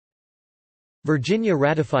Virginia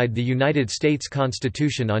ratified the United States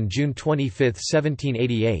Constitution on June 25,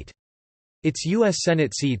 1788. Its U.S.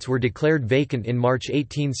 Senate seats were declared vacant in March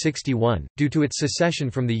 1861, due to its secession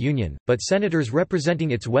from the Union, but senators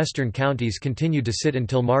representing its western counties continued to sit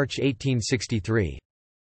until March 1863.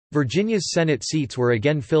 Virginia's Senate seats were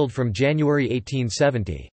again filled from January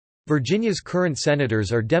 1870. Virginia's current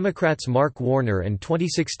senators are Democrats Mark Warner and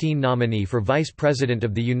 2016 nominee for Vice President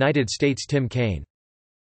of the United States Tim Kaine.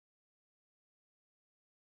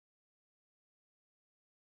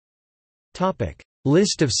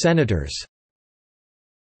 List of senators.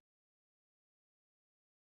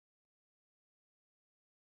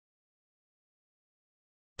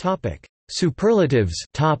 Superlatives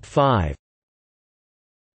top 5.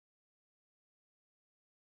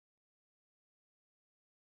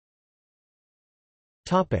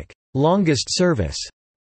 Longest service.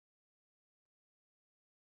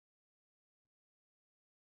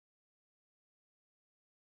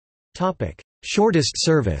 Shortest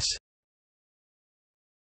service.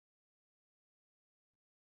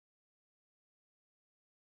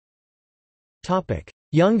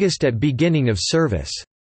 Youngest at beginning of service.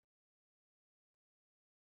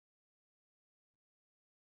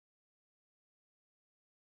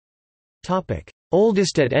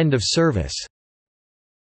 Oldest at end of service.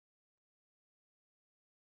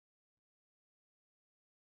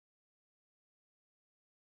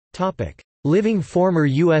 Living former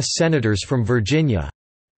U.S. Senators from Virginia.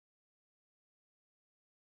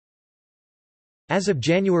 As of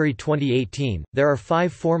January 2018, there are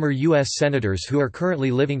 5 former U.S. Senators who are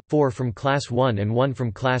currently living, 4 from Class 1 and 1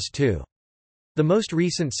 from Class 2. The most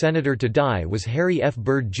recent senator to die was Harry F.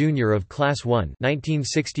 Byrd, Jr. of Class 1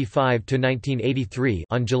 (1965–1983)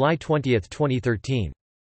 on July 20, 2013.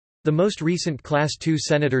 The most recent Class 2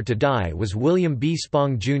 senator to die was William B.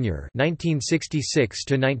 Spong, Jr.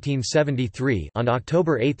 (1966–1973) on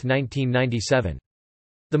October 8, 1997.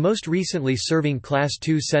 The most recently serving Class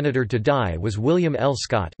 2 senator to die was William L.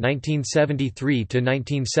 Scott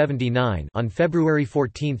 (1973–1979) on February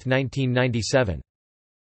 14, 1997.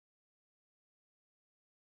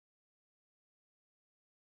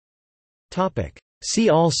 See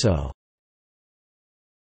also: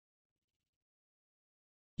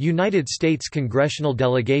 United States congressional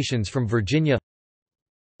delegations from Virginia,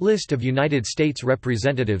 List of United States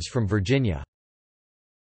representatives from Virginia.